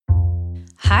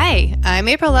Hi, I'm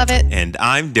April Lovett. And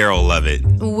I'm Daryl Lovett.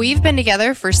 We've been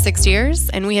together for 6 years,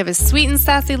 and we have a sweet and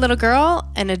sassy little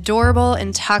girl, an adorable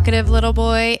and talkative little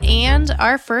boy, and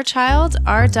our fur child,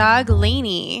 our dog,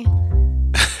 Lainey.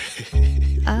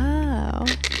 Oh.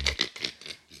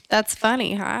 That's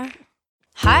funny, huh?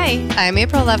 Hi, I'm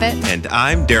April Lovett. And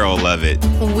I'm Daryl Lovett.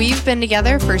 We've been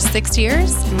together for 6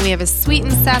 years, and we have a sweet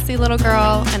and sassy little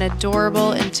girl, an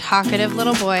adorable and talkative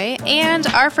little boy, and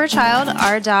our fur child,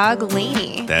 our dog,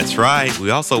 Lainey. That's right. We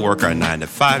also work our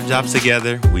 9-to-5 jobs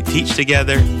together. We teach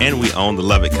together, and we own the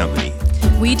Lovett Company.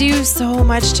 We do so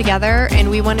much together, and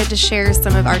we wanted to share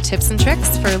some of our tips and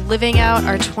tricks for living out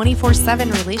our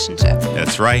 24/7 relationship.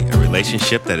 That's right. A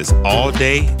relationship that is all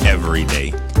day, every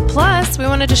day. Plus, we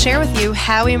wanted to share with you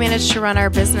how we managed to run our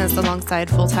business alongside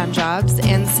full-time jobs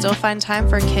and still find time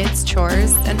for kids,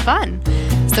 chores, and fun.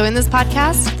 So in this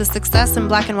podcast, the Success in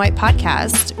Black and White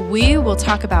podcast, we will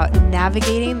talk about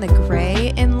navigating the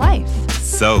gray in life.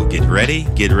 So get ready,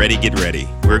 get ready, get ready.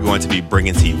 We're going to be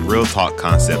bringing to you real talk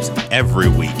concepts every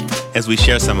week as we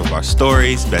share some of our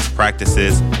stories, best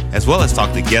practices, as well as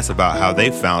talk to guests about how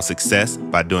they found success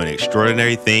by doing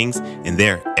extraordinary things in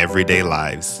their everyday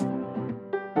lives.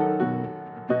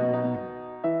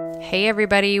 Hey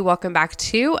everybody, welcome back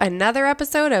to another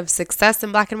episode of Success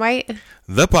in Black and White.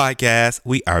 The podcast.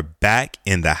 We are back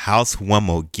in the house one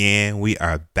more again. We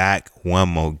are back one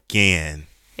more again.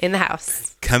 In the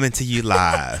house. Coming to you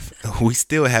live. We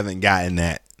still haven't gotten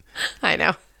that. I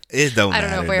know. It don't matter. I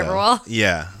don't know if we ever will.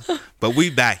 Yeah. But we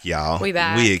back, y'all. We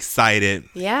back. We excited.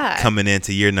 Yeah. Coming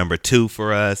into year number 2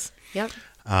 for us. Yep.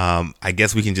 I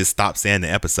guess we can just stop saying the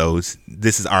episodes.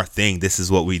 This is our thing. This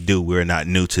is what we do. We're not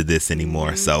new to this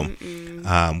anymore. So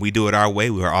we do it our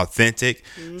way. We're authentic.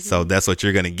 So that's what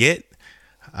you're going to get.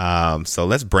 So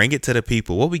let's bring it to the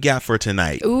people. What we got for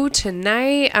tonight? Ooh,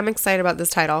 tonight I'm excited about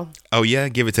this title. Oh, yeah?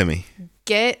 Give it to me.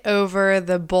 Get over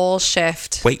the bull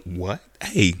shift. Wait, what?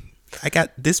 Hey, I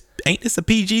got this. Ain't this a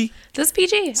PG? This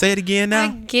PG. Say it again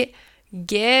now.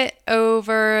 Get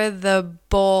over the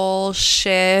bull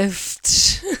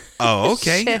shift. Oh,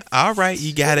 okay. Shift. All right.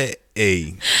 You got to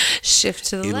Shift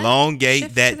to the left. elongate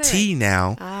Shift that to the T right.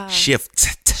 now.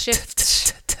 Shift.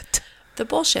 Shift. The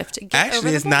bull shift. Get over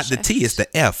Actually, the it's bull not shift. the T. It's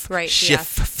the F. Right,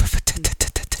 Shift.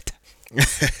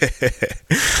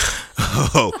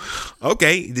 Oh,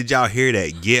 okay. Did y'all hear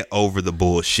that? Get over the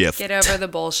bull shift. Get over the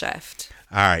bull shift.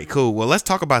 All right, cool. Well, let's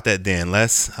talk about that then.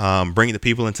 Let's bring the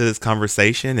people into this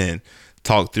conversation and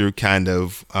talk through kind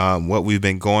of what we've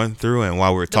been going through and why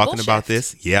we're talking about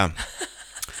this. Yeah.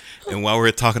 And while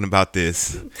we're talking about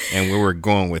this and where we're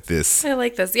going with this. I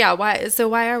like this. Yeah. Why? So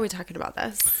why are we talking about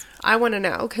this? I want to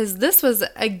know, because this was,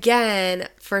 again,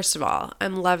 first of all,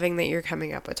 I'm loving that you're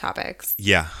coming up with topics.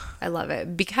 Yeah. I love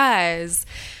it because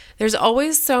there's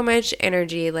always so much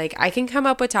energy. Like, I can come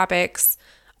up with topics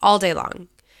all day long.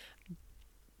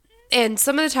 And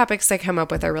some of the topics I come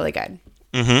up with are really good.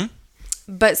 Mm-hmm.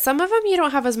 But some of them you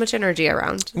don't have as much energy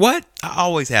around. What? I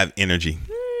always have energy.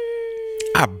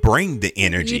 I bring the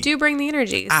energy. You do bring the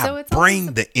energy. I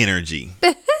bring the energy.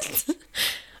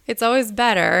 It's always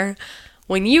better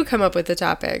when you come up with the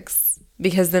topics,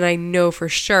 because then I know for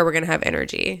sure we're going to have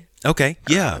energy. Okay.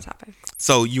 Yeah. Topics.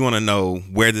 So you want to know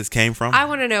where this came from? I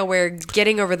want to know where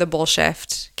getting over the bull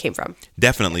shift came from.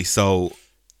 Definitely. So,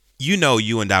 you know,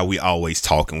 you and I, we always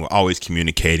talk and we're always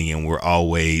communicating and we're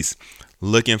always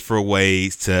looking for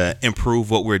ways to improve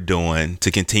what we're doing,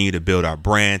 to continue to build our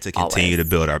brand, to continue to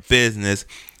build our business,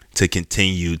 to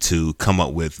continue to come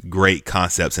up with great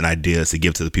concepts and ideas to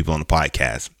give to the people on the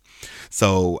podcast.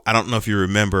 So I don't know if you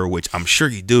remember, which I'm sure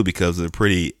you do because of the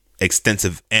pretty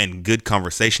extensive and good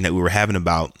conversation that we were having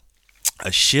about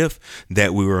a shift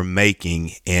that we were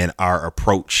making in our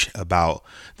approach about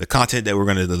the content that we're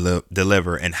going to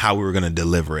deliver and how we were going to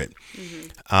deliver it.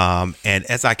 Mm-hmm. And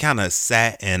as I kind of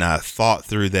sat and I thought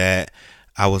through that,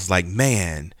 I was like,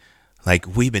 man, like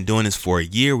we've been doing this for a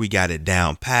year. We got it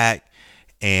down packed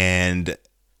and,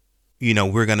 you know,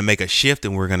 we're going to make a shift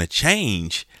and we're going to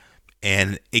change.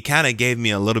 And it kind of gave me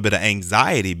a little bit of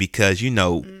anxiety because, you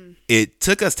know, it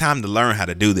took us time to learn how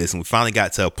to do this. And we finally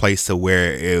got to a place to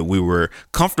where we were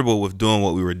comfortable with doing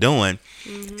what we were doing.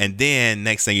 Mm-hmm. And then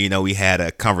next thing you know, we had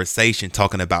a conversation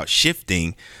talking about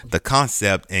shifting the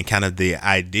concept and kind of the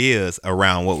ideas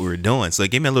around what we were doing. So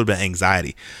it gave me a little bit of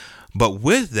anxiety. But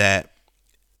with that,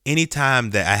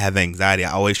 anytime that I have anxiety,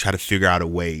 I always try to figure out a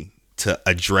way to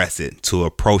address it, to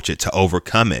approach it, to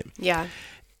overcome it. Yeah.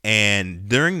 And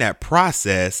during that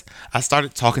process, I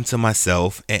started talking to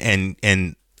myself and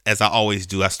as I always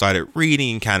do, I started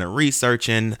reading, kind of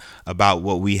researching about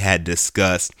what we had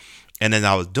discussed. And as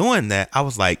I was doing that, I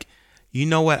was like, you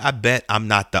know what? I bet I'm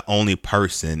not the only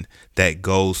person that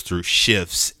goes through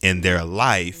shifts in their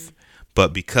life,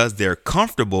 but because they're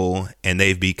comfortable and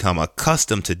they've become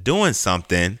accustomed to doing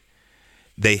something,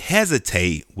 they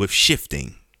hesitate with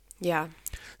shifting. Yeah.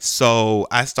 So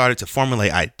I started to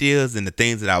formulate ideas and the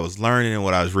things that I was learning and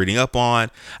what I was reading up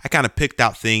on. I kind of picked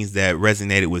out things that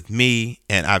resonated with me,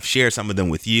 and I've shared some of them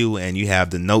with you, and you have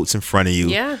the notes in front of you.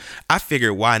 Yeah. I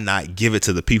figured, why not give it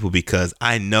to the people? Because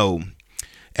I know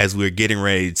as we're getting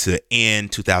ready to end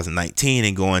 2019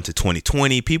 and go into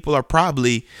 2020, people are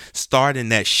probably starting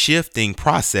that shifting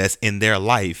process in their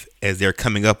life as they're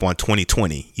coming up on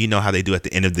 2020. You know how they do at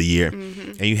the end of the year.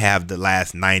 Mm-hmm. And you have the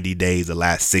last 90 days, the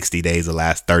last 60 days, the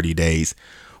last 30 days.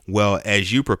 Well,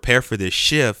 as you prepare for this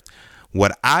shift,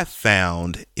 what I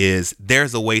found is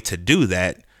there's a way to do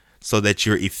that so that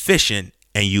you're efficient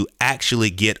and you actually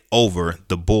get over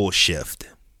the bull shift.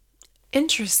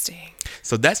 Interesting.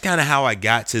 So that's kind of how I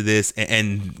got to this,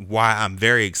 and why I'm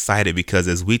very excited, because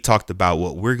as we talked about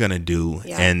what we're going to do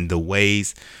and the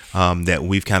ways that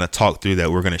we've kind of talked through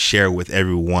that we're going to share with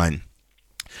everyone,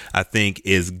 I think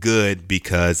is good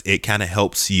because it kind of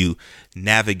helps you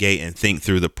navigate and think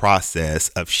through the process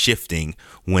of shifting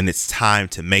when it's time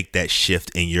to make that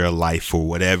shift in your life for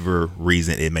whatever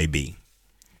reason it may be.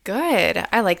 Good.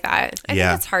 I like that. I think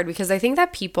that's hard because I think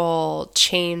that people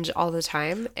change all the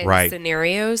time and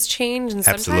scenarios change. And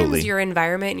sometimes your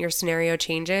environment and your scenario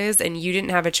changes and you didn't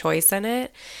have a choice in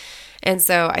it. And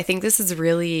so I think this is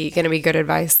really going to be good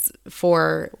advice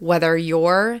for whether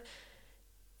you're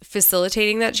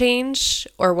facilitating that change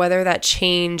or whether that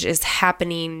change is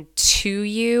happening to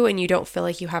you and you don't feel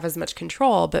like you have as much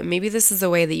control. But maybe this is a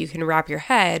way that you can wrap your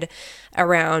head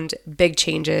around big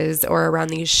changes or around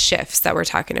these shifts that we're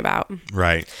talking about.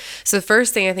 Right. So the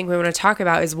first thing I think we want to talk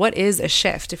about is, what is a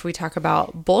shift? If we talk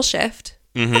about bull shift,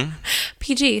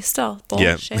 PG still,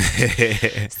 bull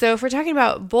shift. So if we're talking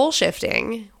about bull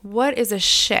shifting, what is a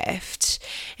shift?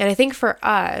 And I think for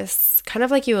us, kind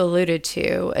of like you alluded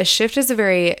to, a shift is a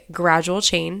very gradual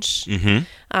change.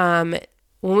 When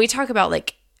we talk about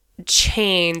like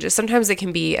change, sometimes it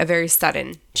can be a very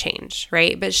sudden change,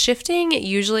 right? But shifting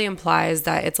usually implies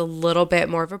that it's a little bit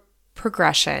more of a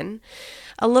progression,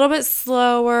 a little bit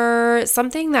slower,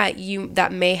 something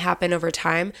that may happen over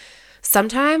time.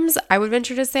 Sometimes I would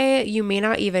venture to say you may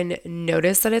not even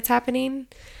notice that it's happening.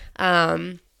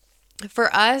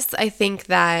 For us, I think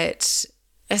that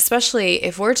especially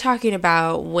if we're talking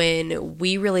about when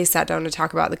we really sat down to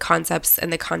talk about the concepts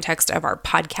and the context of our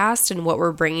podcast and what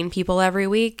we're bringing people every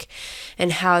week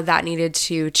and how that needed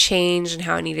to change and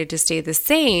how it needed to stay the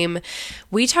same,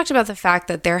 we talked about the fact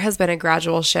that there has been a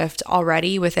gradual shift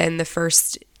already within the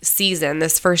first season,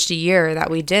 this first year that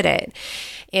we did it.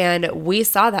 And we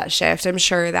saw that shift. I'm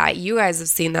sure that you guys have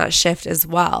seen that shift as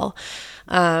well.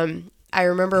 I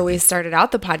remember we started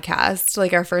out the podcast,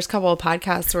 like our first couple of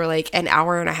podcasts were like an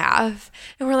hour and a half.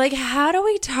 And we're like, how do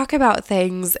we talk about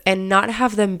things and not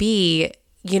have them be,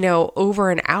 over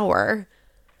an hour?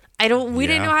 We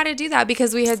didn't know how to do that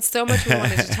because we had so much we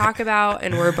wanted to talk about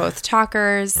and we're both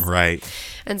talkers. Right.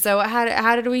 And so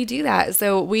how did we do that?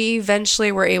 So we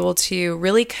eventually were able to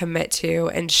really commit to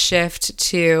and shift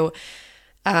to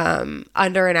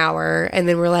under an hour. And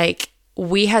then we're like,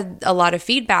 we had a lot of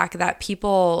feedback that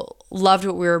people loved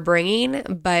what we were bringing,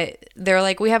 but they're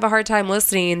like, we have a hard time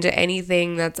listening to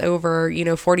anything that's over,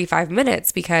 45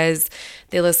 minutes because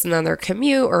they listen on their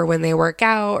commute or when they work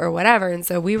out or whatever. And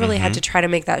so we really had to try to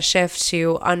make that shift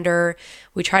to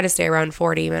we try to stay around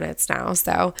 40 minutes now.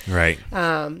 So right.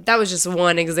 That was just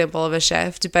one example of a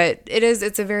shift, but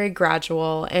it's a very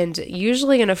gradual and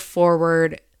usually in a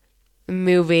forward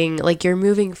moving, like you're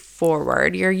moving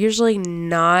forward. You're usually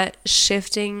not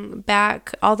shifting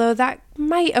back, although that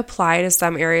might apply to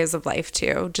some areas of life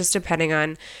too, just depending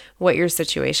on what your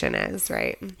situation is,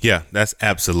 right? Yeah, that's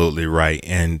absolutely right.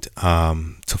 And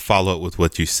to follow up with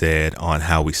what you said on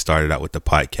how we started out with the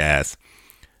podcast,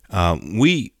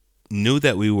 we knew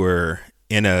that we were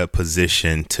in a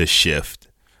position to shift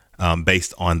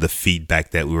based on the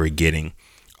feedback that we were getting.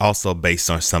 Also based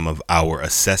on some of our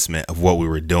assessment of what we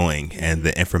were doing and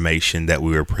the information that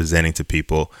we were presenting to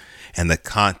people and the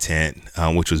content,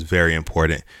 which was very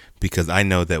important because I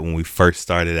know that when we first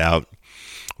started out,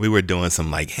 we were doing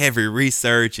some like heavy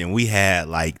research and we had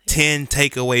like 10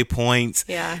 takeaway points.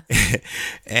 Yeah.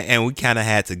 And we kind of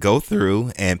had to go through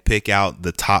and pick out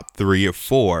the top 3 or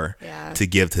 4 to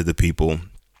give to the people.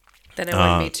 Then it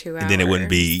wouldn't be 2 hours. And then it wouldn't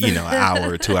be, an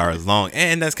hour or 2 hours long.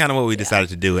 And that's kind of what we decided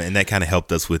to do. And that kind of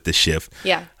helped us with the shift.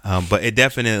 Yeah. But it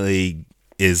definitely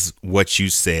is what you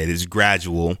said. It's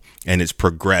gradual and it's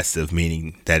progressive,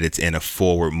 meaning that it's in a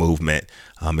forward movement.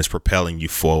 It's propelling you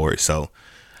forward. So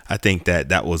I think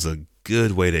that was a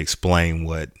good way to explain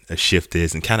what a shift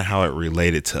is and kind of how it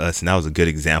related to us. And that was a good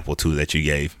example too that you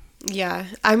gave. Yeah.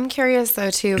 I'm curious though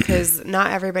too, because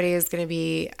not everybody is going to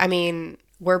be, I mean,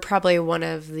 we're probably one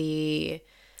of the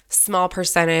small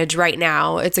percentage right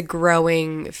now. It's a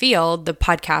growing field. The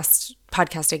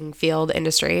podcasting field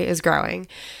industry is growing,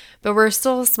 but we're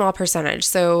still a small percentage.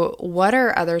 So what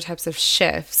are other types of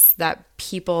shifts that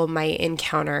people might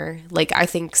encounter? Like, I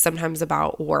think sometimes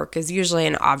about work is usually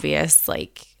an obvious,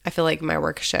 like, I feel like my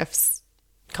work shifts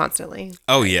constantly.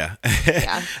 Oh, yeah.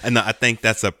 Yeah. And I think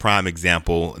that's a prime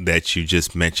example that you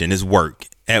just mentioned is work.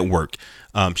 At work,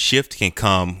 shift can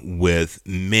come with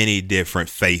many different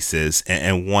faces,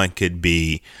 and one could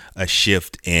be a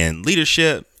shift in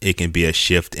leadership. It can be a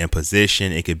shift in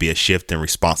position. It could be a shift in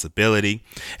responsibility,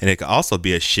 and it could also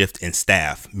be a shift in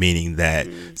staff, meaning that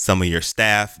some of your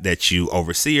staff that you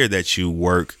oversee or that you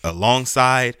work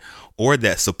alongside or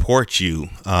that support you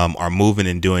are moving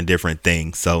and doing different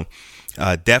things. So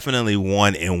definitely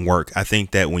one in work. I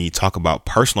think that when you talk about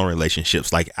personal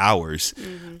relationships like ours,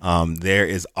 there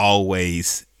is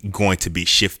always going to be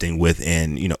shifting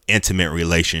within, intimate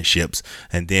relationships.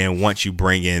 And then once you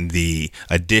bring in the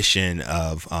addition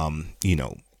of,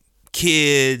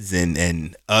 kids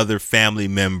and other family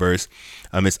members,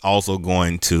 it's also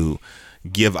going to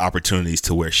give opportunities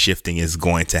to where shifting is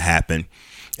going to happen.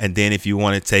 And then if you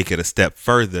want to take it a step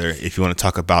further, if you want to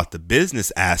talk about the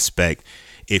business aspect,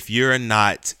 if you're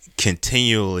not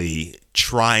continually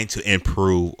trying to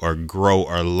improve or grow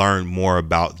or learn more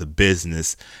about the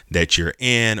business that you're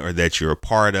in or that you're a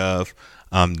part of,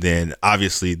 then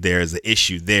obviously there's an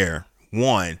issue there,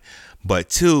 one. But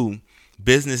two,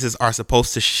 businesses are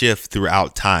supposed to shift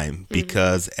throughout time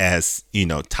because as,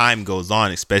 time goes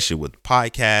on, especially with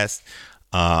podcasts,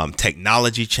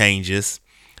 technology changes.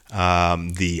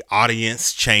 The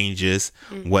audience changes,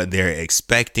 what they're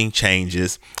expecting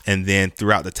changes, and then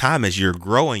throughout the time as you're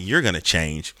growing, you're going to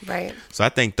change. Right. So I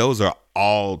think those are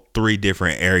all three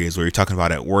different areas where you're talking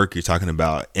about at work, you're talking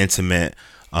about intimate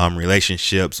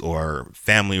relationships or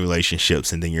family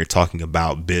relationships, and then you're talking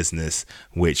about business,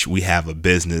 which we have a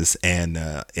business and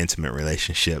intimate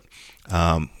relationship,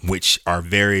 which are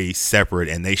very separate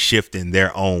and they shift in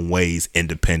their own ways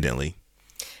independently.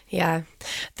 Yeah.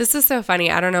 This is so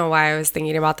funny. I don't know why I was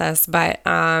thinking about this, but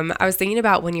I was thinking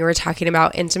about when you were talking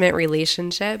about intimate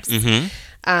relationships.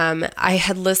 I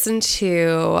had listened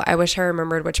to, I wish I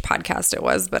remembered which podcast it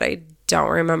was, but I don't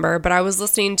remember. But I was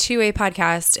listening to a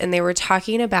podcast and they were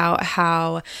talking about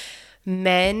how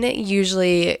men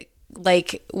usually,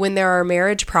 like when there are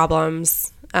marriage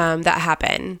problems that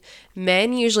happen,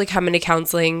 men usually come into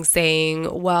counseling saying,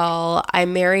 well, I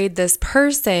married this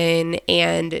person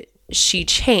and she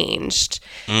changed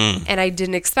and I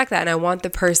didn't expect that and I want the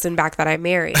person back that I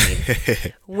married.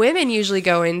 Women usually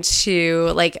go into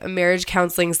like a marriage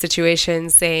counseling situation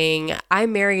saying, I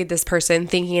married this person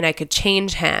thinking I could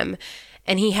change him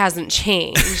and he hasn't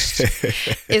changed.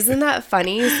 Isn't that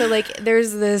funny? So like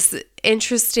there's this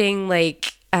interesting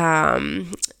like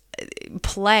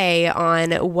play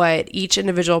on what each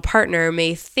individual partner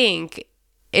may think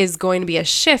is going to be a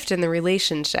shift in the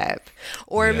relationship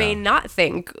or may not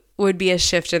think would be a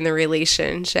shift in the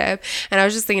relationship. And I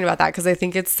was just thinking about that because I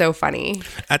think it's so funny.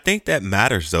 I think that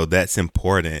matters, though. That's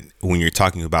important when you're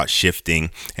talking about shifting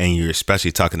and you're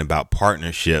especially talking about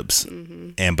partnerships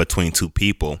and between two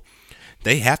people.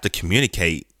 They have to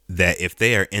communicate that if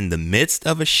they are in the midst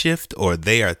of a shift or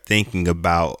they are thinking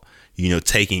about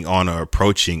taking on or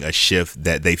approaching a shift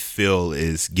that they feel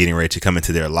is getting ready to come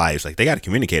into their lives. Like they got to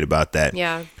communicate about that.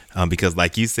 Yeah. Because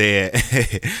like you said,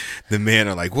 the men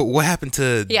are like, what happened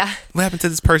to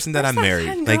this person that I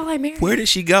married? Like, I married? Where did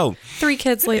she go? 3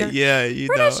 kids later. Yeah.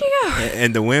 Where did she go?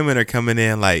 And the women are coming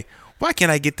in like, why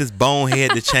can't I get this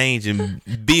bonehead to change and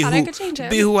be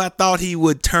who I thought he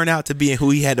would turn out to be and who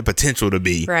he had the potential to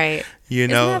be? Right. Isn't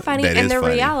that funny? That and is the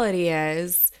funny. reality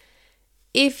is,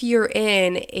 if you're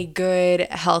in a good,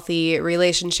 healthy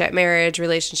relationship, marriage,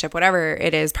 relationship, whatever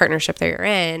it is, partnership that you're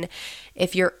in,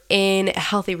 if you're in a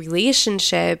healthy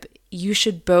relationship, you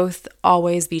should both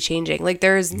always be changing. Like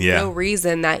there's no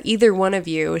reason that either one of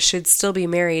you should still be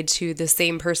married to the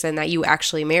same person that you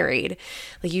actually married.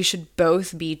 Like you should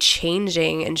both be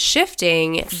changing and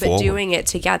shifting, but doing it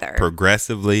together.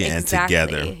 Progressively and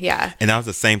together. Yeah. And that was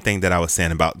the same thing that I was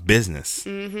saying about business.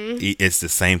 It's the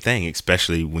same thing,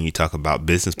 especially when you talk about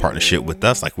business partnership with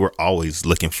us. Like we're always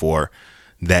looking for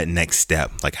that next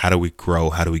step. Like how do we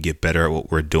grow? How do we get better at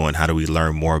what we're doing? How do we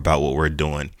learn more about what we're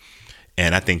doing?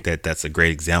 And I think that that's a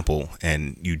great example.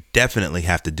 And you definitely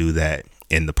have to do that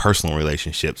in the personal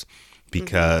relationships,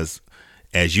 because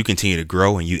as you continue to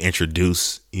grow and you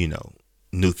introduce,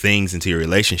 new things into your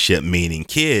relationship, meaning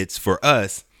kids for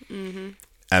us,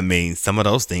 I mean, some of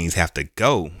those things have to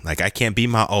go. Like, I can't be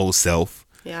my old self.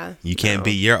 Yeah. You can't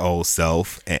be your old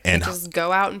self and just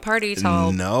go out and party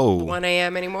till 1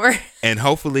 a.m. anymore. And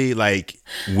hopefully, like,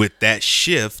 with that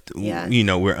shift,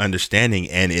 we're understanding,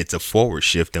 and it's a forward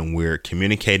shift, and we're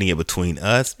communicating it between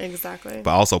us. Exactly.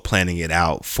 But also planning it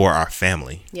out for our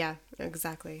family. Yeah,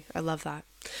 exactly. I love that.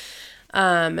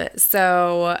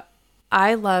 So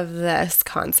I love this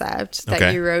concept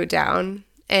that you wrote down.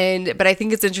 But I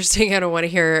think it's interesting. I want to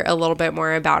hear a little bit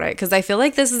more about it, because I feel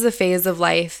like this is a phase of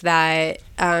life that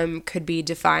could be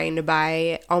defined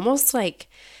by almost like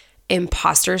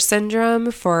imposter syndrome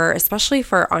especially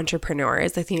for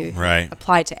entrepreneurs. I think it can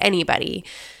apply to anybody.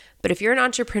 But if you're an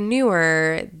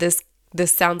entrepreneur, this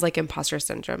sounds like imposter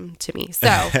syndrome to me. So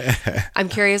I'm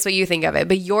curious what you think of it.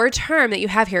 But your term that you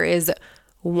have here is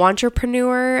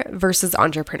wantrepreneur versus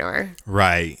entrepreneur.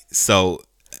 Right. So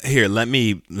here, let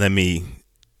me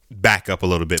back up a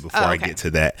little bit before I get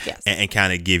to that, and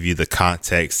kind of give you the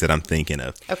context that I'm thinking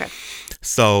of. Okay.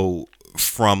 So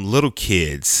from little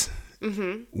kids,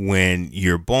 when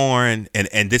you're born,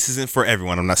 and this isn't for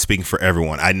everyone. I'm not speaking for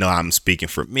everyone. I know I'm speaking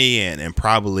for me and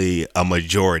probably a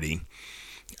majority.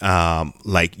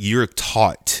 Like, you're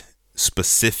taught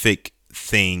specific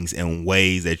things and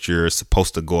ways that you're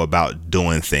supposed to go about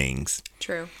doing things.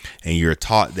 True. And you're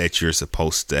taught that you're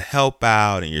supposed to help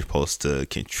out, and you're supposed to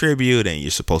contribute, and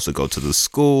you're supposed to go to the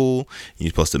school, and you're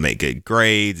supposed to make good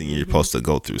grades, and you're supposed to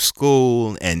go through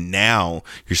school. And now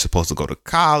you're supposed to go to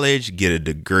college, get a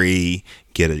degree,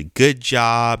 get a good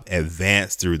job,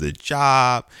 advance through the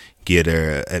job, get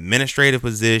an administrative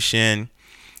position,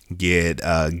 get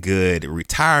a good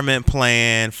retirement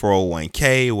plan,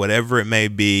 401k, whatever it may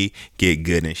be, get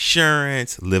good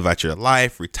insurance, live out your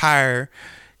life, retire,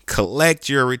 collect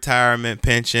your retirement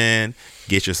pension,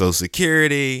 get your Social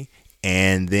Security,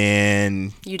 and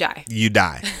then you die.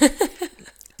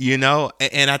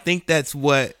 And I think that's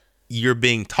what you're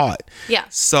being taught. Yeah.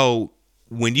 So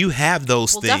when you have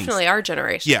those things, definitely our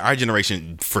generation. Yeah, our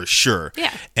generation for sure.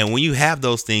 Yeah. And when you have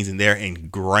those things and they're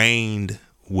ingrained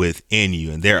within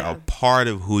you and they're a part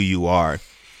of who you are,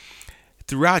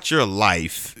 throughout your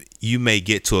life, you may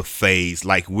get to a phase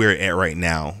like we're at right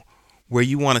now, where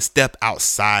you want to step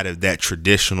outside of that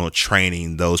traditional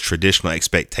training, those traditional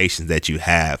expectations that you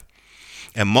have.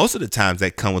 And most of the times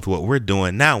that come with what we're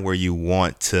doing now, where you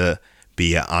want to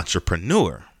be an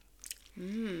entrepreneur.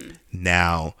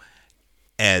 Now,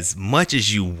 as much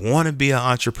as you want to be an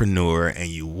entrepreneur and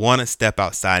you want to step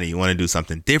outside and you want to do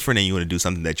something different and you want to do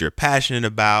something that you're passionate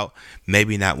about,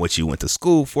 maybe not what you went to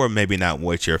school for, maybe not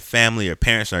what your family or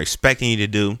parents are expecting you to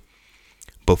do,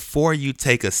 before you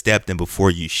take a step and before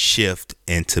you shift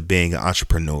into being an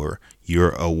entrepreneur, you're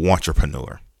a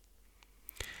wantrepreneur.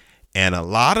 And a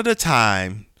lot of the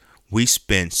time, we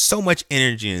spend so much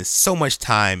energy and so much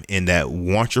time in that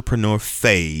wantrepreneur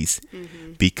phase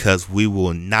because we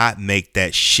will not make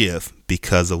that shift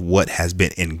because of what has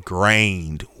been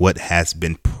ingrained, what has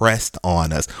been pressed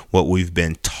on us, what we've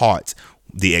been taught,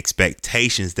 the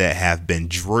expectations that have been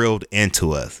drilled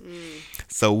into us.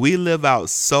 So we live out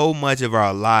so much of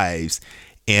our lives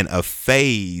in a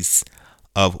phase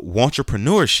of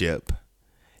wantrpreneurship,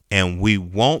 and we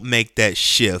won't make that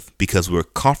shift because we're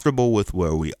comfortable with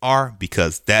where we are,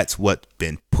 because that's what's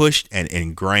been pushed and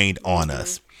ingrained on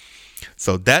us.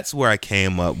 So that's where I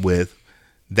came up with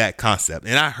that concept.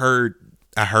 And I heard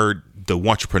the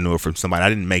wantrepreneur from somebody. I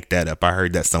didn't make that up. I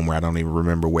heard that somewhere. I don't even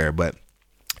remember where, but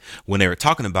when they were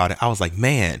talking about it, I was like,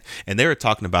 man. And they were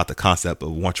talking about the concept of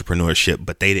wantrpreneurship,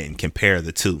 but they didn't compare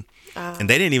the two. And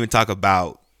they didn't even talk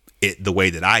about it the way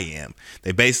that I am.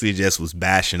 They basically just was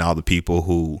bashing all the people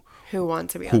who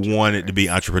wanted to be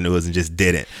entrepreneurs and just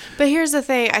didn't. But here's the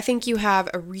thing. I think you have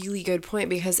a really good point,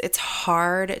 because it's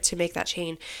hard to make that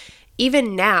change.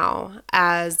 Even now,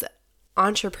 as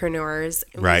entrepreneurs,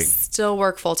 we still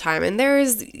work full time. And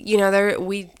there's,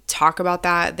 we talk about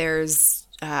that. There's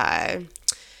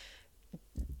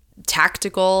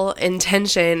tactical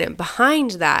intention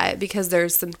behind that, because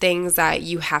there's some things that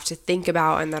you have to think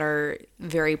about and that are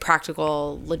very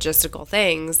practical, logistical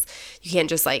things. You can't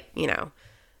just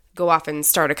go off and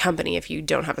start a company if you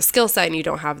don't have a skill set and you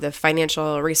don't have the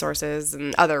financial resources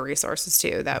and other resources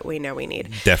too that we know we need.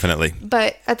 Definitely.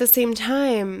 But at the same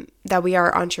time that we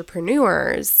are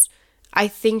entrepreneurs, I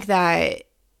think that,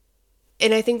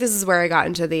 and I think this is where I got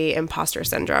into the imposter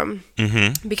syndrome,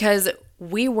 because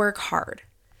we work hard.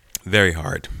 Very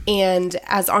hard. And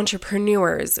as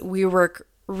entrepreneurs, we work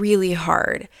really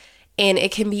hard. And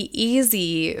it can be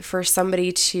easy for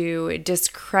somebody to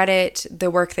discredit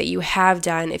the work that you have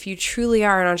done. If you truly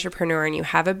are an entrepreneur and you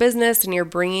have a business and you're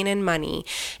bringing in money,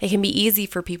 it can be easy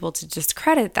for people to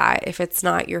discredit that if it's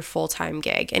not your full-time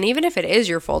gig. And even if it is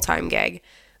your full-time gig,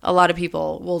 a lot of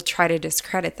people will try to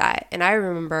discredit that. And I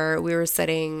remember we were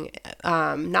sitting,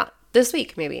 not this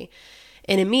week maybe,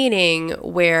 in a meeting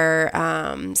where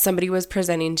somebody was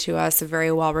presenting to us, a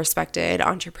very well-respected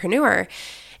entrepreneur.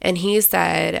 And he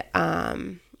said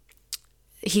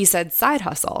side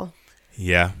hustle.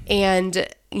 Yeah. And,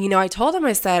 I told him,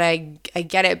 I said, I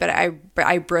get it, but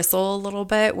I bristle a little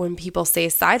bit when people say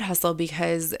side hustle,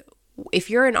 because if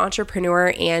you're an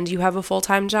entrepreneur and you have a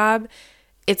full-time job,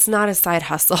 it's not a side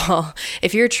hustle.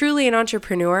 If you're truly an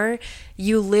entrepreneur,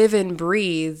 you live and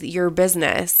breathe your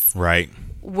business. Right.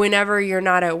 Whenever you're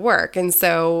not at work. And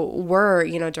so we're,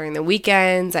 during the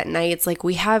weekends, at nights, like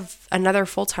we have another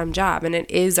full-time job, and it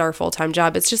is our full-time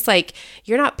job. It's just like,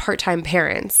 you're not part-time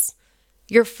parents.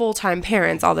 You're full-time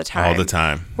parents all the time. All the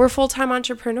time. We're full-time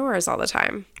entrepreneurs all the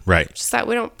time. Right. It's just that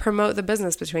we don't promote the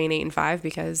business between 8 and 5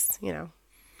 because,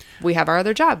 we have our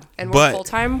other job, and we're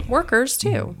full-time workers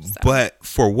too. So. But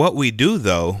for what we do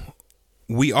though,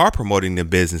 we are promoting the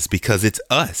business because it's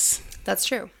us. That's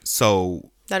true.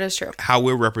 So that is true. How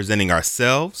we're representing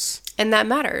ourselves. And that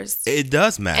matters. It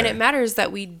does matter. And it matters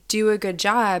that we do a good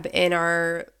job in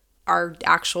our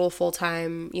actual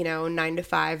full-time, 9 to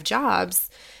 5 jobs,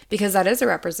 because that is a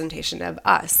representation of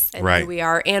us and who we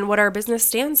are and what our business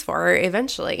stands for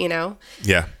eventually,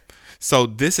 Yeah. So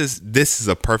this is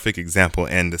a perfect example,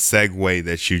 and the segue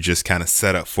that you just kind of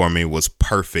set up for me was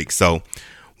perfect. So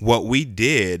what we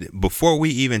did before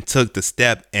we even took the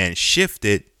step and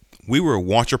shifted, we were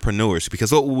entrepreneurs,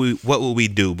 because what would we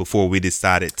do before we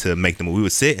decided to make them? We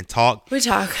would sit and talk. We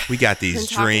talk. We got these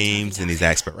dreams and these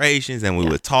aspirations, and we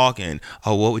would talk and,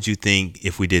 what would you think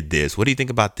if we did this? What do you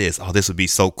think about this? Oh, this would be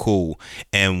so cool.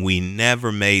 And we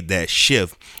never made that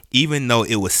shift, even though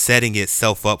it was setting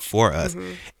itself up for us.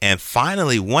 Mm-hmm. And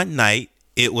finally, one night,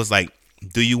 it was like,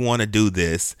 do you want to do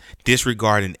this?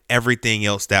 Disregarding everything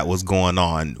else that was going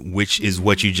on, which is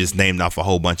what you just named off a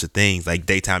whole bunch of things like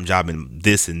daytime job and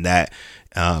this and that.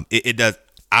 It does.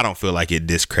 I don't feel like it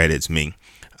discredits me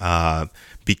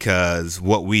because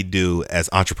what we do as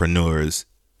entrepreneurs,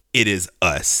 it is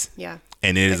us. Yeah.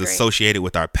 And it is associated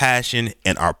with our passion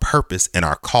and our purpose and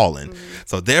our calling. Mm-hmm.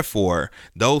 So therefore,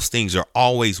 those things are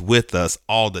always with us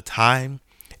all the time.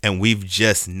 And we've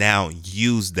just now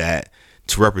used that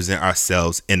to represent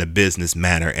ourselves in a business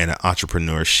manner and an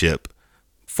entrepreneurship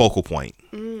focal point.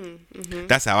 Mm-hmm.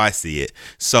 That's how I see it.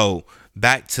 So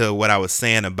back to what I was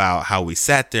saying about how we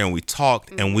sat there and we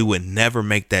talked, and we would never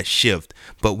make that shift,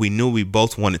 but we knew we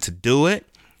both wanted to do it.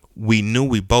 We knew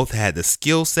we both had the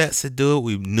skill sets to do it.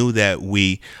 We knew that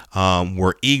we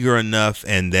were eager enough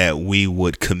and that we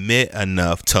would commit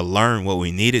enough to learn what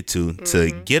we needed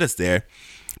to get us there.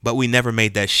 But we never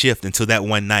made that shift until that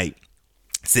one night,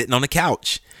 sitting on the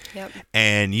couch. Yep.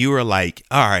 And you were like,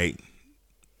 all right,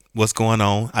 what's going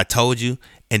on? I told you.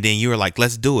 And then you were like,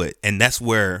 let's do it. And that's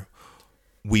where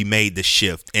we made the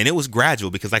shift. And it was gradual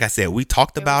because, like I said, we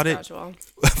talked about it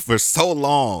for so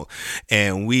long,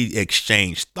 and we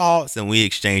exchanged thoughts and we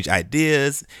exchanged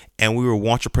ideas, and we were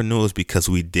entrepreneurs because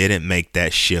we didn't make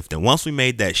that shift. And once we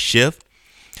made that shift,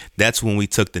 that's when we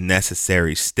took the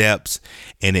necessary steps,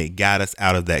 and it got us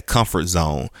out of that comfort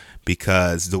zone.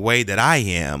 Because the way that I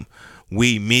am,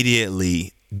 we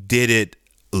immediately did it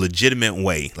a legitimate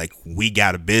way. Like, we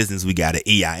got a business, we got an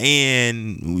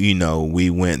EIN, we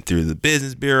went through the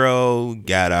business bureau,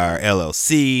 got our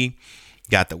LLC,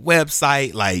 got the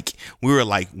website. Like, we were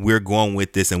like, we're going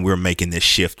with this and we're making this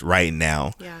shift right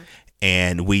now. Yeah.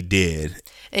 And we did.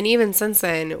 And even since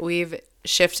then, we've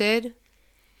shifted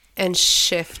and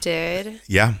shifted.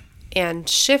 Yeah. And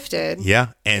shifted.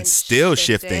 Yeah. And still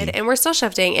shifting. And we're still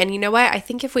shifting. And you know what? I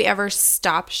think if we ever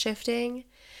stop shifting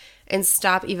and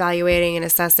stop evaluating and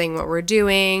assessing what we're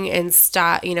doing, and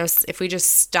stop, if we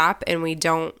just stop and we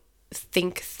don't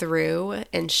think through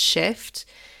and shift,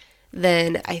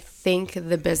 then I think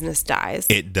the business dies.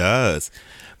 It does.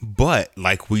 But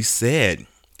like we said,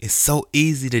 it's so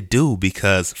easy to do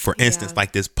because, for instance,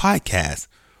 like this podcast,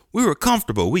 we were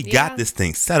comfortable. We got this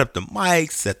thing, set up the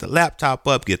mics, set the laptop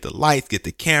up, get the lights, get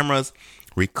the cameras,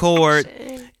 record.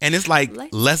 And it's like,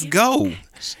 let's go.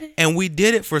 And we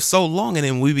did it for so long, and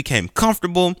then we became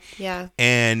comfortable. Yeah.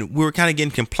 And we were kind of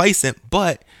getting complacent,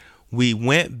 but we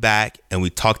went back and we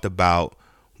talked about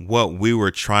what we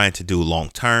were trying to do long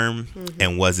term,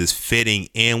 and was this fitting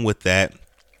in with that?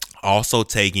 Also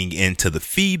taking into the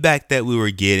feedback that we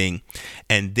were getting.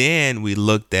 And then we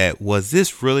looked at, was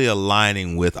this really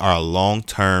aligning with our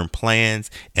long-term plans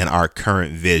and our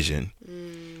current vision?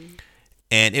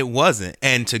 And it wasn't.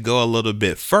 And to go a little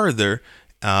bit further,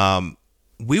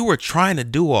 we were trying to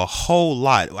do a whole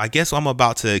lot. I guess I'm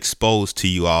about to expose to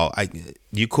you all.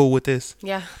 You cool with this?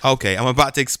 Yeah. Okay. I'm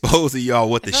about to expose to y'all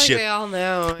what the shift. We all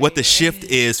know what the shift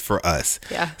is for us.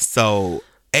 Yeah. So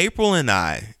April and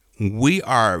I, we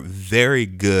are very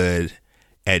good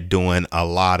at doing a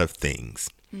lot of things,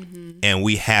 and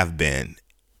we have been.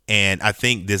 And I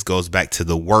think this goes back to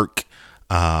the work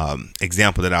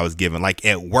example that I was given. Like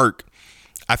at work,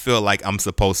 I feel like I'm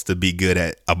supposed to be good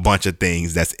at a bunch of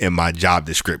things that's in my job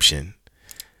description.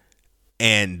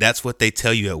 And that's what they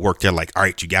tell you at work. They're like, all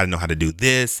right, you got to know how to do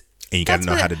this, and you got to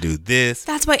know how to do this.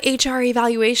 That's what HR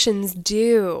evaluations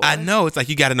do. I know. It's like,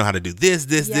 you got to know how to do this,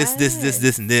 this,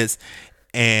 this, and this.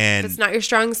 And if it's not your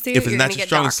strong suit, if it's not your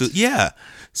strong suit, yeah.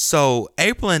 So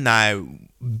April and I,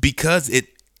 because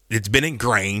it's been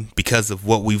ingrained, because of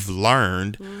what we've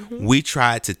learned, we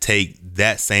tried to take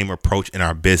that same approach in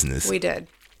our business. We did.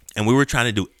 And we were trying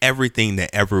to do everything that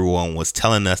everyone was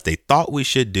telling us they thought we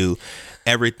should do,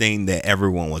 everything that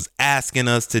everyone was asking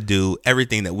us to do,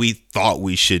 everything that we thought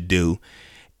we should do.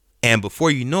 And before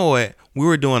you know it, we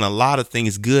were doing a lot of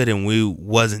things good, and we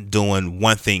wasn't doing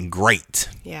one thing great.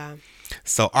 Yeah.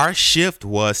 So our shift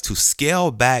was to scale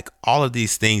back all of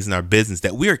these things in our business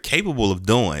that we are capable of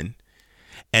doing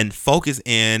and focus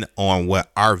in on what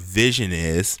our vision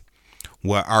is,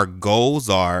 what our goals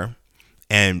are,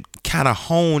 and kind of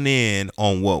hone in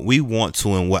on what we want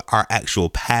to and what our actual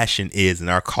passion is and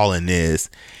our calling is.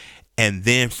 And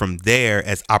then from there,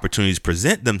 as opportunities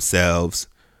present themselves,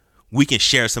 we can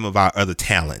share some of our other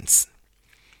talents.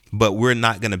 But we're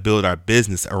not going to build our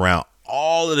business around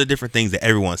all of the different things that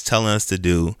everyone's telling us to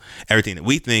do, everything that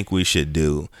we think we should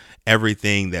do,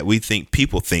 everything that we think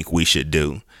people think we should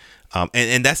do.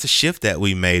 And that's a shift that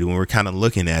we made when we're kind of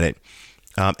looking at it.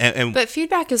 But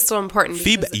feedback is still important.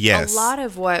 Feedback, yes. A lot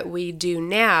of what we do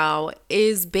now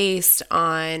is based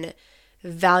on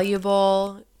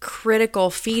valuable, critical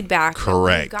feedback that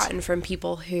we've gotten from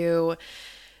people who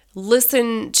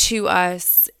listen to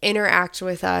us, interact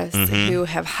with us, who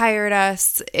have hired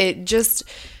us.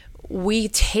 We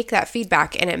take that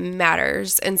feedback and it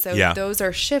matters. And so those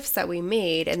are shifts that we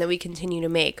made and that we continue to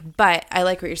make. But I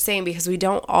like what you're saying, because we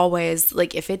don't always,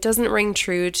 like, if it doesn't ring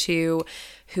true to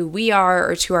who we are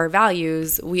or to our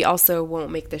values, we also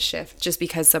won't make the shift just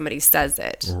because somebody says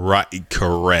it. Right.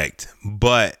 Correct.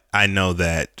 But I know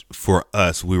that for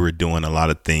us, we were doing a lot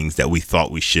of things that we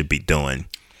thought we should be doing.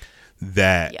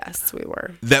 Yes, we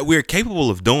were. That we're capable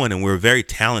of doing, and we're very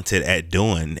talented at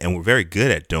doing, and we're very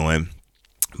good at doing.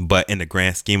 But in the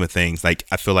grand scheme of things, like,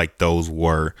 I feel like those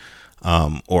were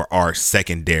or are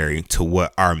secondary to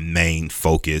what our main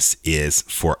focus is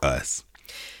for us.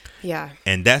 Yeah.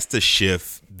 And that's the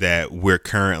shift that we're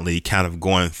currently kind of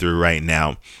going through right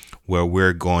now, where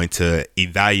we're going to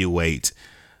evaluate,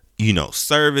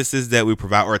 services that we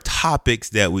provide or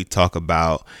topics that we talk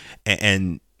about.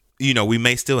 And we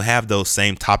may still have those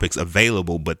same topics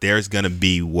available, but there's going to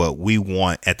be what we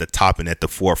want at the top and at the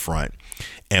forefront.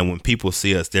 And when people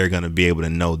see us, they're going to be able to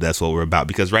know that's what we're about.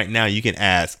 Because right now you can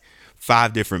ask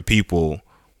 5 different people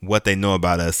what they know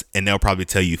about us, and they'll probably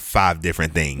tell you 5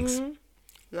 different things. Mm-hmm.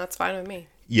 That's fine with me.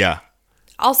 Yeah.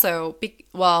 Also,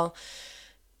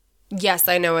 yes,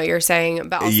 I know what you're saying,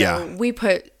 but also we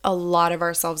put a lot of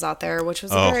ourselves out there, which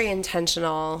was very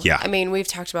intentional. Yeah. I mean, we've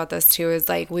talked about this too, is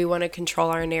like, we want to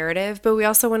control our narrative, but we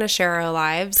also want to share our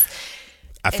lives.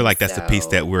 I feel like that's the piece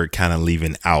that we're kind of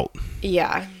leaving out.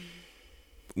 Yeah.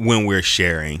 When we're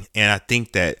sharing. And I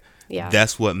think that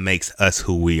that's what makes us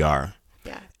who we are.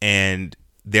 Yeah. And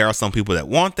there are some people that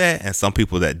want that and some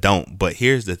people that don't. But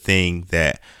here's the thing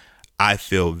that I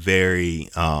feel very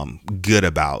good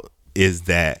about is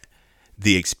that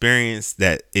the experiences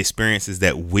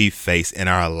that we face in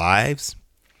our lives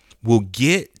will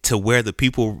get to where the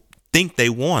people think they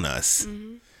want us.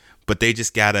 Mm-hmm. But they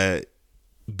just got to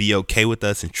be okay with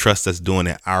us and trust us doing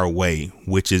it our way,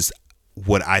 which is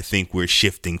what I think we're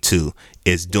shifting to,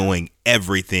 is doing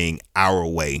everything our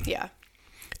way. Yeah.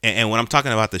 And when I'm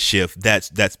talking about the shift,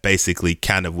 that's basically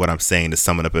kind of what I'm saying, to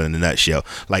sum it up in a nutshell.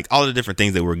 Like, all the different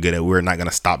things that we're good at, we're not going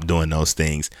to stop doing those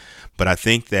things. But I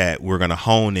think that we're going to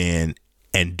hone in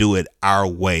and do it our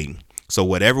way. So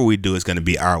whatever we do is going to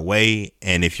be our way.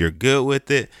 And if you're good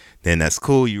with it, then that's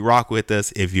cool. You rock with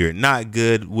us. If you're not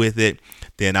good with it,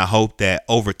 then I hope that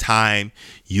over time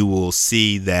you will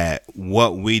see that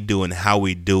what we do and how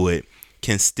we do it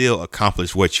can still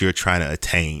accomplish what you're trying to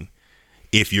attain,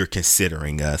 if you're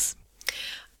considering us.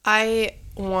 I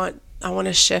want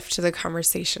to shift to the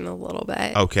conversation a little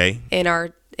bit. Okay.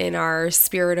 In our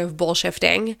spirit of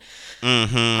bullshifting.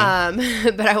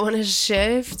 Mm-hmm. But I want to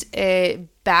shift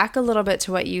it back a little bit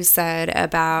to what you said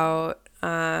about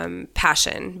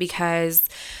passion, because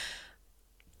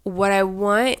what I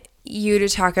want you to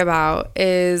talk about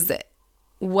is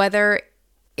whether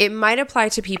it might apply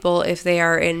to people if they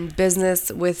are in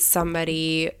business with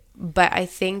somebody, but I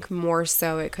think more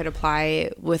so it could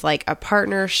apply with like a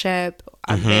partnership,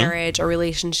 a marriage, a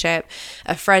relationship,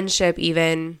 a friendship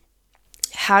even.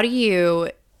 How do you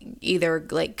either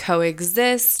like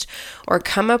coexist or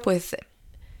come up with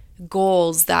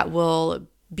goals that will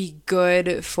be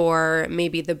good for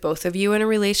maybe the both of you in a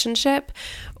relationship,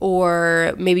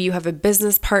 or maybe you have a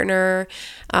business partner.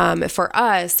 For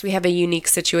us, we have a unique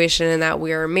situation in that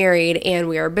we are married and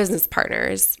we are business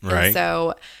partners. Right. And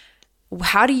so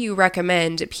how do you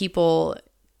recommend people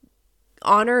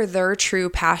honor their true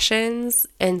passions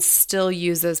and still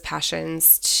use those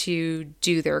passions to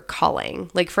do their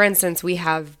calling? Like, for instance, we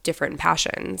have different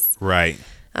passions. Right.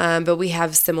 But we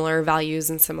have similar values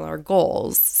and similar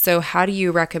goals. So how do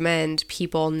you recommend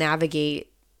people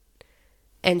navigate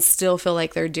and still feel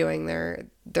like they're doing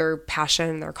their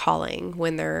passion, their calling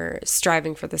when they're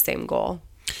striving for the same goal?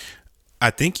 I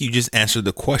think you just answered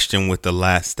the question with the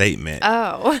last statement.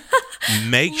 Oh.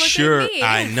 Make Look sure, at me.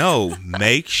 I know,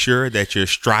 make sure that you're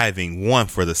striving, one,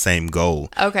 for the same goal.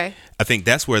 Okay. I think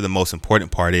that's where the most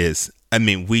important part is. I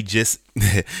mean,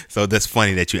 so that's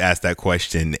funny that you asked that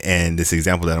question, and this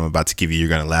example that I'm about to give you, you're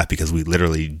going to laugh because we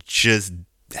literally just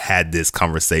had this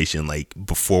conversation like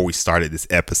before we started this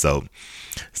episode.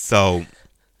 So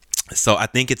I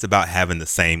think it's about having the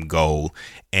same goal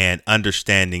and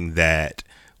understanding that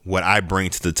what I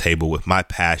bring to the table with my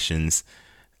passions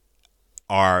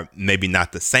are maybe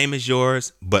not the same as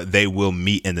yours, but they will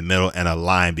meet in the middle and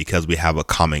align because we have a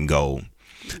common goal.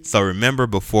 So remember,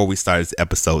 before we started this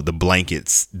episode, the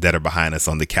blankets that are behind us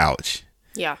on the couch.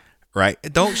 Yeah. Right?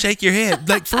 Don't shake your head.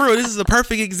 Like, for real, this is a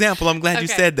perfect example. I'm glad you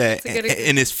said that.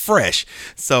 And it's fresh.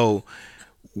 So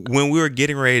when we were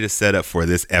getting ready to set up for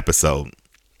this episode,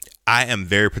 I am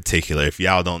very particular. If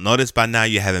y'all don't know this by now,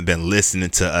 you haven't been listening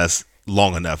to us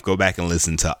long enough. Go back and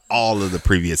listen to all of the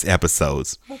previous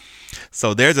episodes.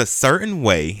 So there's a certain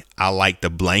way I like the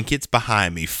blankets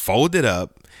behind me folded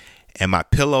up and my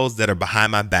pillows that are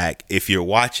behind my back. If you're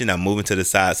watching, I'm moving to the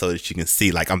side so that you can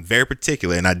see. Like, I'm very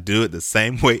particular, and I do it the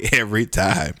same way every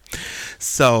time.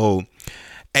 So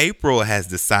April has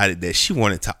decided that she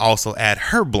wanted to also add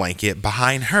her blanket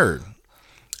behind her.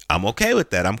 I'm okay with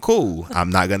that. I'm cool. I'm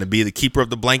not going to be the keeper of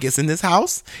the blankets in this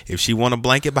house. If she want a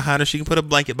blanket behind her, she can put a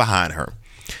blanket behind her.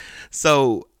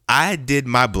 So I did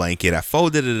my blanket. I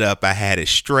folded it up. I had it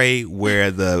straight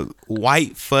where the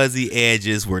white fuzzy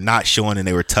edges were not showing and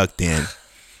they were tucked in.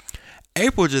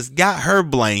 April just got her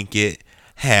blanket,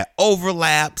 had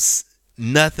overlaps,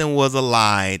 nothing was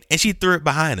aligned, and she threw it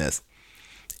behind us.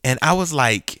 And I was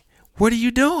like, "What are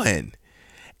you doing?"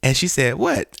 And she said,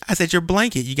 "What?" I said, "Your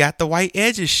blanket, you got the white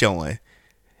edges showing."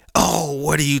 "Oh,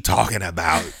 what are you talking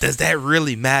about? Does that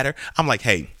really matter?" I'm like,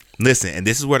 "Hey, listen," and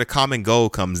this is where the common goal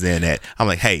comes in at. I'm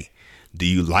like, "Hey, do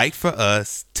you like for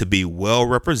us to be well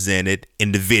represented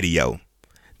in the video?"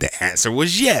 The answer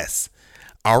was yes.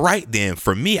 All right, then.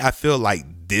 For me, I feel like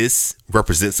this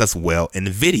represents us well in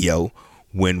the video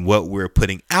when what we're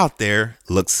putting out there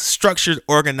looks structured,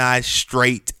 organized,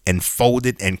 straight, and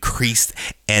folded and creased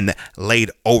and laid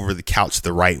over the couch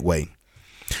the right way.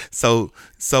 So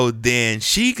then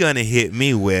she gonna hit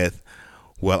me with,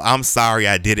 "Well, I'm sorry,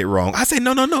 I did it wrong." I say,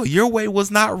 no, your way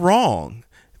was not wrong.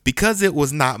 Because it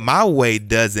was not my way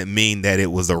doesn't mean that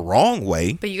it was a wrong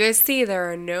way. But you guys see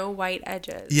there are no white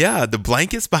edges. Yeah, the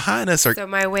blankets behind us are... So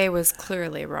my way was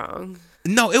clearly wrong.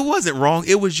 No, it wasn't wrong.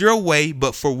 It was your way,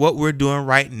 but for what we're doing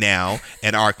right now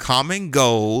and our common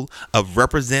goal of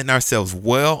representing ourselves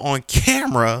well on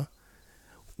camera,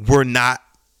 we're not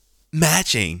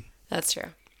matching. That's true.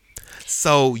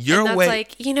 So your that's way...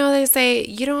 like, they say,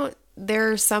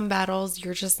 there are some battles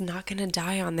you're just not going to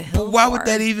die on the hill. But why for. would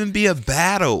that even be a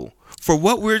battle? For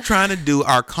what we're trying to do,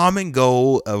 our common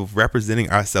goal of representing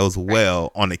ourselves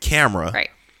well on the camera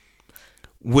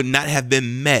would not have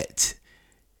been met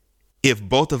if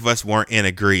both of us weren't in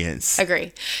agreement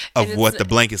of what the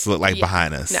blankets look like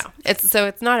behind us. No,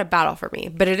 it's not a battle for me,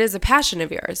 but it is a passion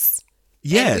of yours.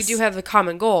 Yes. And we do have a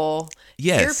common goal.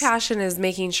 Yes. Your passion is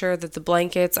making sure that the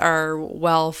blankets are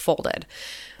well folded.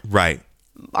 Right.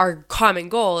 Our common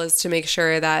goal is to make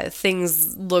sure that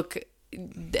things look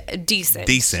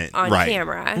decent on right.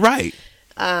 camera. Right.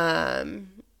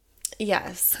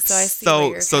 Yes. So I see where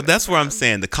you're So coming that's where I'm from.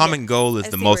 saying the common goal is I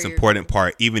the see most where you're important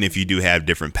part, even if you do have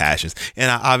different passions.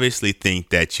 And I obviously think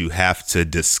that you have to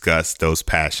discuss those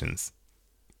passions.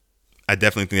 I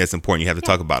definitely think that's important. You have to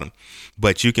talk about them.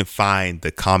 But you can find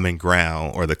the common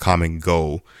ground or the common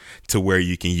goal to where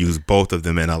you can use both of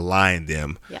them and align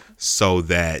them so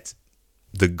that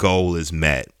the goal is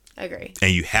met. Agree.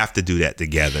 And you have to do that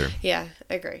together. Yeah,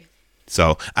 agree.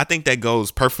 So I think that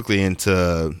goes perfectly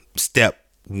into step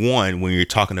one when you're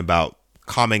talking about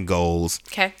common goals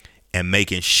and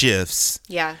making shifts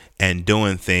and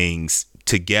doing things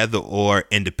together or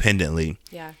independently.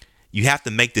 Yeah. You have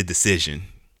to make the decision.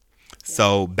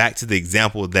 So back to the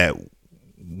example that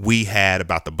we had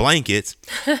about the blankets,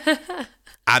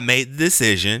 I made the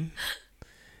decision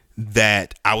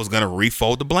that I was going to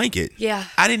refold the blanket. Yeah.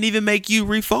 I didn't even make you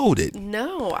refold it.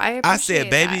 No, I appreciate said,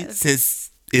 baby, that.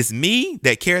 since it's me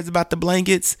that cares about the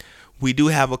blankets, we do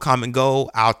have a common goal.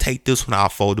 I'll take this one. I'll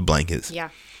fold the blankets. Yeah.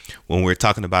 When we're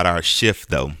talking about our shift,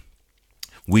 though,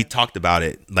 we talked about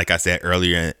it, like I said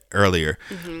earlier,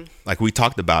 like we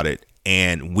talked about it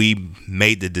and we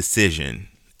made the decision.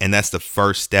 And that's the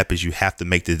first step is you have to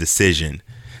make the decision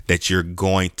that you're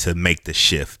going to make the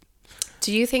shift.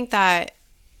 Do you think that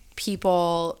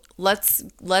people, let's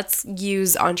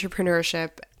use entrepreneur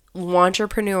to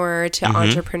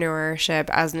entrepreneurship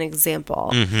as an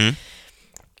example.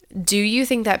 Do you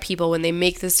think that people, when they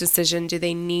make this decision, do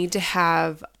they need to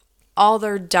have all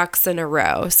their ducks in a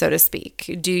row, so to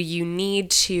speak? Do you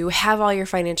need to have all your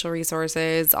financial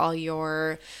resources, all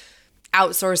your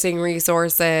outsourcing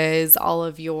resources, all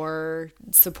of your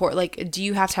support? Like, do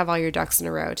you have to have all your ducks in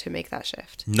a row to make that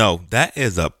shift? No, that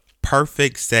is a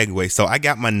perfect segue. So I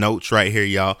got my notes right here,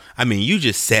 y'all. I mean, you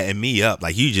just setting me up.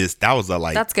 Like that was a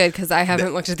like. That's good because I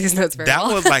haven't looked at these notes very well.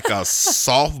 That was like a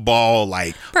softball,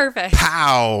 like perfect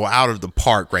pow out of the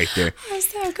park right there. That's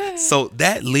so good. So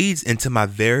that leads into my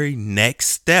very next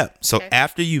step. So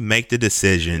after you make the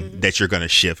decision that you're going to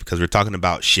shift, because we're talking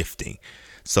about shifting.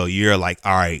 So you're like,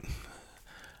 all right,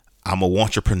 I'm a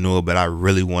entrepreneur, but I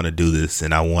really want to do this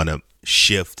and I want to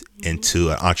shift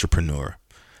into an entrepreneur.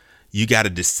 You got to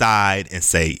decide and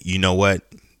say, you know what?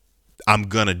 I'm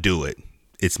going to do it.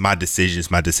 It's my decision. It's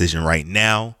my decision right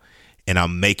now. And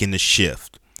I'm making the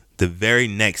shift. The very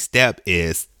next step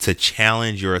is to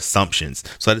challenge your assumptions.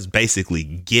 So that's basically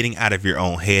getting out of your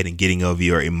own head and getting over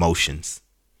your emotions.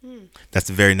 That's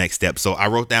the very next step. So I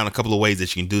wrote down a couple of ways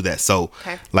that you can do that. So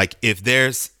like if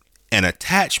there's an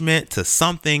attachment to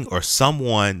something or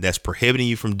someone that's prohibiting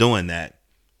you from doing that,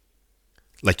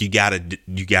 like you gotta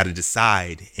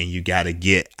decide and you gotta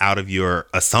get out of your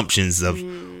assumptions of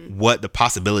what the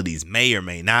possibilities may or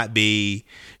may not be,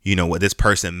 you know, what this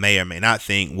person may or may not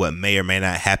think, what may or may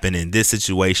not happen in this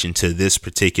situation to this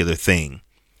particular thing.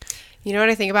 You know what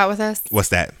I think about with this? What's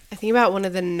that? I think about one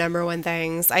of the number one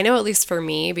things, I know at least for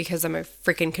me, because I'm a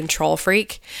freaking control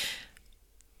freak,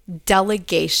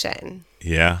 delegation.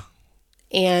 Yeah.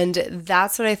 And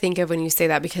that's what I think of when you say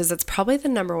that, because it's probably the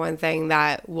number one thing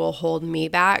that will hold me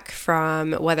back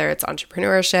from whether it's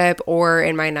entrepreneurship or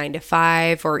in my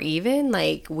 9-to-5 or even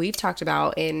like we've talked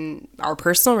about in our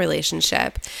personal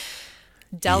relationship,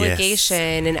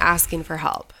 delegation and asking for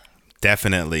help.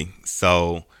 Definitely.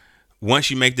 So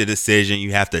once you make the decision,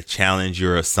 you have to challenge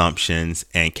your assumptions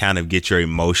and kind of get your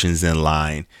emotions in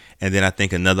line. And then I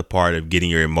think another part of getting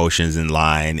your emotions in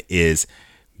line is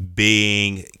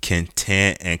being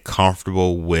content and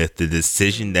comfortable with the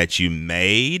decision that you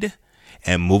made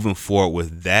and moving forward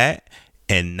with that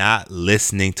and not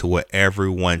listening to what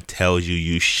everyone tells you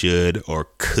you should or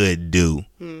could do.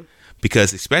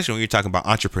 Because especially when you're talking about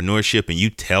entrepreneurship and you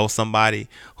tell somebody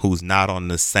who's not on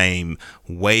the same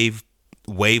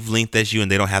wavelength as you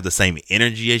and they don't have the same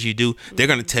energy as you do, they're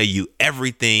going to tell you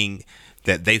everything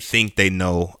that they think they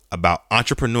know about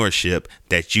entrepreneurship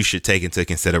that you should take into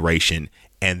consideration.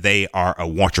 And they are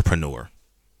a entrepreneur.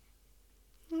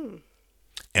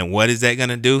 And what is that going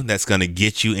to do? That's going to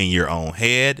get you in your own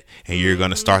head and you're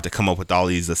going to start to come up with all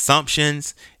these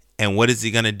assumptions. And what is it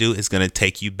going to do? It's going to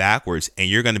take you backwards and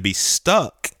you're going to be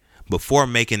stuck before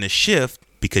making a shift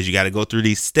because you got to go through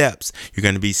these steps. You're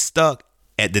going to be stuck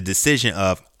at the decision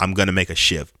of I'm going to make a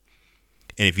shift.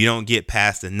 And if you don't get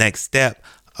past the next step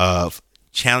of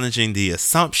challenging the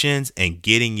assumptions and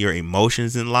getting your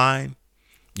emotions in line,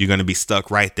 you're going to be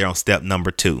stuck right there on step number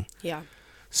 2. Yeah.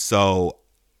 So,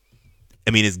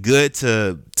 I mean, it's good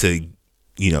to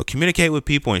communicate with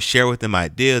people and share with them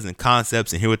ideas and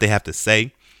concepts and hear what they have to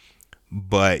say.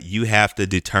 But you have to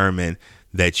determine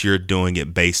that you're doing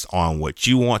it based on what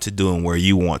you want to do and where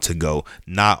you want to go,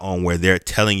 not on where they're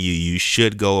telling you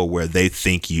should go or where they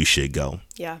think you should go.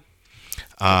 Yeah.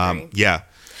 Yeah.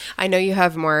 I know you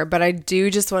have more, but I do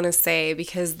just want to say,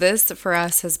 because this for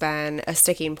us has been a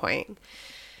sticking point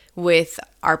with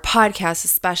our podcast,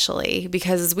 especially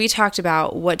because as we talked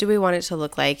about what do we want it to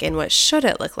look like and what should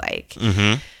it look like,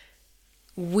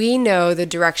 we know the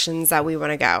directions that we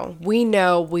want to go. We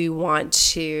know we want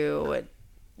to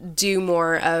do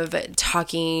more of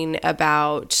talking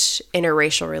about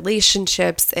interracial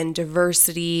relationships and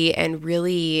diversity and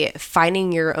really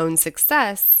finding your own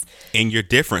success in your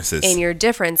differences.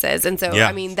 And so,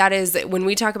 I mean, that is when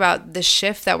we talk about the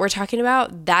shift that we're talking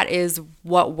about, that is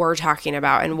what we're talking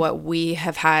about and what we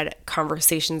have had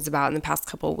conversations about in the past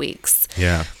couple of weeks.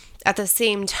 Yeah. At the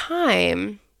same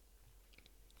time,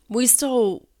 we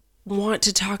still want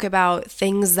to talk about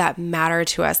things that matter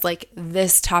to us, like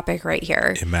this topic right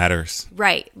here. It matters.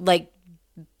 Right. Like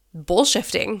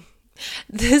bullshifting.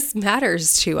 This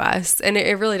matters to us. And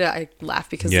it really does. I laugh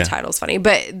because the title's funny,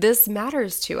 but this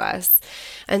matters to us.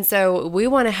 And so we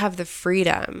want to have the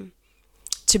freedom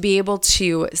to be able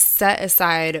to set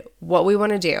aside what we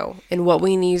want to do and what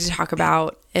we need to talk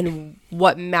about and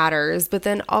what matters, but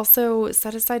then also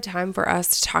set aside time for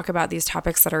us to talk about these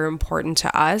topics that are important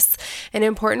to us and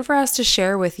important for us to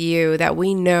share with you that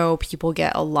we know people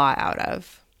get a lot out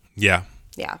of. Yeah.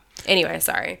 Yeah. Anyway,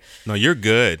 sorry. No, you're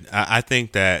good. I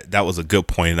think that was a good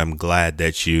point, and I'm glad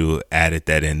that you added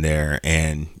that in there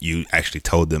and you actually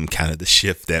told them kind of the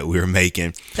shift that we were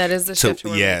making. That is the shift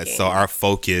we're making. So our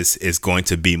focus is going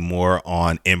to be more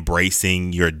on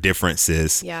embracing your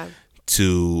differences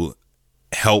to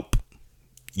help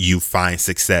you find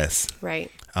success. Right.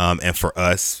 And for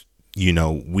us, you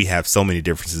know, we have so many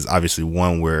differences. Obviously,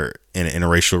 one, we're in an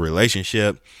interracial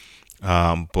relationship.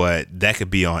 But that could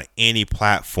be on any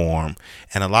platform.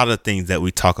 And a lot of the things that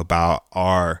we talk about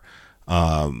are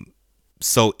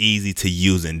so easy to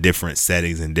use in different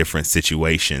settings and different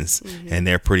situations. And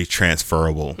they're pretty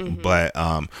transferable. But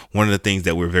one of the things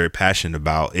that we're very passionate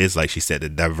about is, like she said, the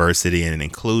diversity and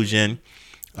inclusion.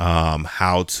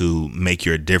 How to make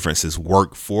your differences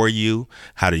work for you,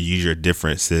 how to use your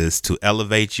differences to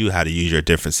elevate you, how to use your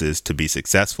differences to be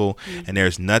successful. And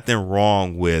there's nothing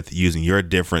wrong with using your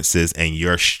differences and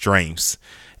your strengths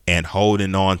and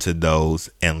holding on to those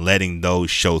and letting those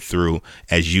show through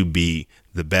as you be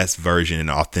the best version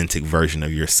and authentic version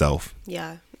of yourself.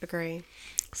 Yeah, agree.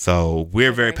 So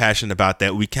we're very passionate about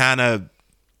that. We kind of,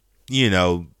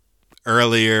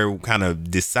 earlier kind of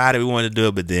decided we wanted to do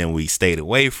it, but then we stayed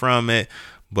away from it.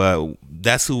 But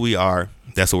that's who we are.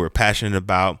 That's what we're passionate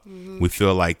about. We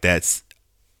feel like that's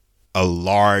a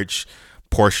large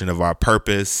portion of our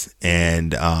purpose,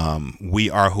 and we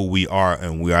are who we are,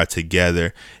 and we are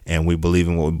together, and we believe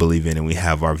in what we believe in, and we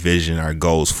have our vision, our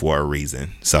goals for a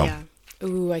reason. So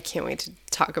Ooh, I can't wait to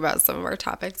talk about some of our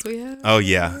topics we have. Oh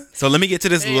yeah. So let me get to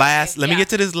this last step. Go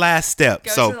to the last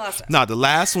step. No, the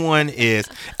last one is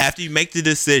after you make the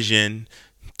decision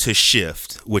to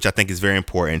shift, which I think is very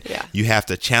important. Yeah. You have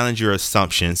to challenge your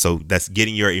assumptions. So that's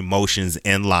getting your emotions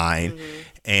in line.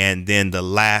 And then the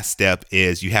last step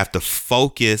is you have to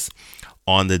focus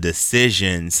on the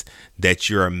decisions that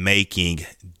you're making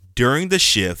during the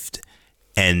shift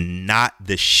and not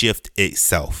the shift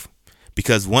itself.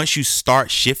 Because once you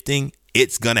start shifting,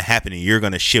 it's going to happen and you're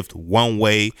going to shift one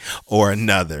way or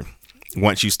another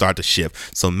once you start to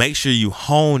shift. So make sure you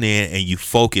hone in and you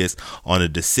focus on the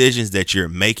decisions that you're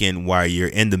making while you're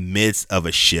in the midst of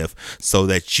a shift so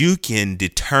that you can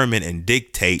determine and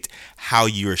dictate how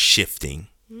you're shifting.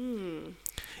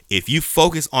 If you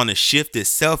focus on the shift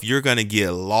itself, you're going to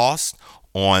get lost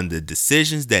on the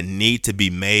decisions that need to be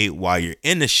made while you're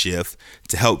in the shift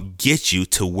to help get you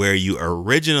to where you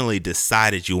originally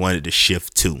decided you wanted to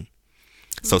shift to.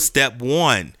 So step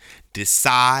one,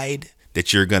 decide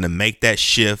that you're going to make that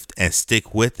shift and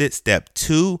stick with it. Step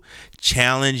two,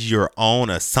 challenge your own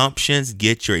assumptions,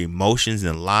 get your emotions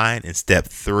in line. And step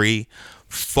three,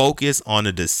 focus on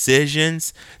the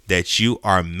decisions that you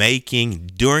are making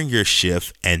during your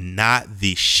shift and not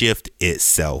the shift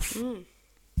itself.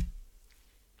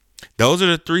 Those are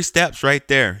the 3 steps right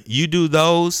there. You do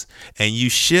those and you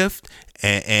shift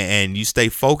and you stay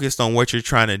focused on what you're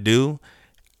trying to do.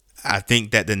 I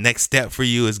think that the next step for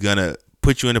you is going to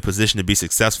put you in a position to be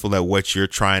successful at what you're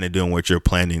trying to do and what you're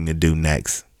planning to do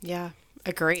next. Yeah,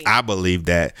 agree. I believe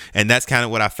that. And that's kind of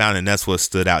what I found. And that's what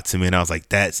stood out to me. And I was like,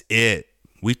 that's it.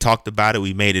 We talked about it.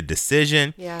 We made a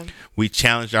decision. Yeah. We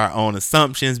challenged our own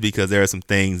assumptions because there are some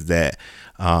things that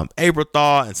April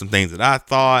thought and some things that I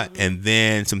thought, and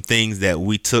then some things that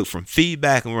we took from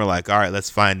feedback, and we're like, all right,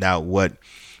 let's find out what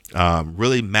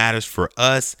really matters for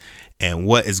us and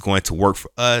what is going to work for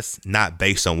us, not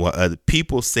based on what other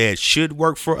people said should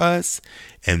work for us.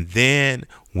 And then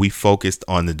we focused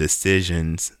on the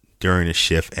decisions during the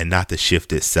shift and not the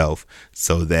shift itself,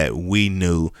 so that we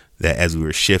knew that as we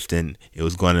were shifting, it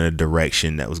was going in a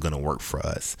direction that was going to work for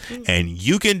us. And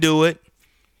you can do it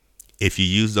if you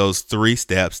use those 3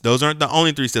 steps. Those aren't the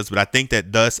only 3 steps, but I think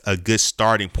that that's a good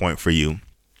starting point for you.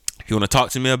 If you want to talk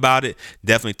to me about it,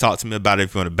 definitely talk to me about it.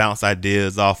 If you want to bounce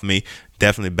ideas off me,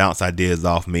 definitely bounce ideas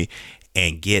off me,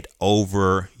 and get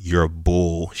over your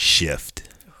bull shift.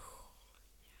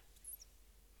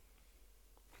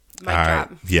 Mic drop.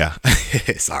 Right. Yeah.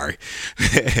 Sorry.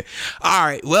 All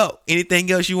right. Well,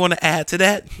 anything else you want to add to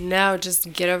that? No,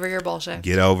 just get over your bullshit.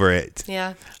 Get over it.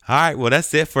 Yeah. All right. Well,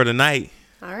 that's it for tonight.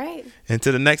 All right.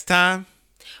 Until the next time.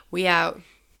 We out.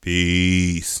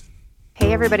 Peace.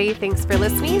 Hey everybody, thanks for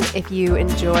listening. If you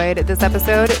enjoyed this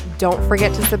episode, don't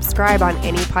forget to subscribe on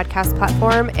any podcast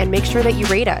platform and make sure that you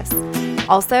rate us.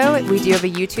 Also, we do have a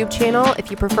YouTube channel if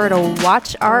you prefer to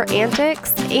watch our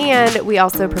antics, and we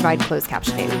also provide closed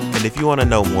captioning. And if you want to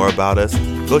know more about us,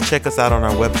 go check us out on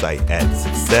our website at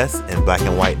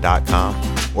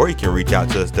successinblackandwhite.com, or you can reach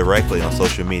out to us directly on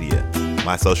social media.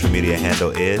 My social media handle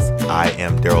is I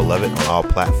am Daryl Lovett on all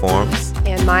platforms.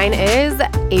 And mine is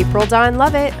April Dawn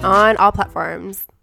Lovett on all platforms.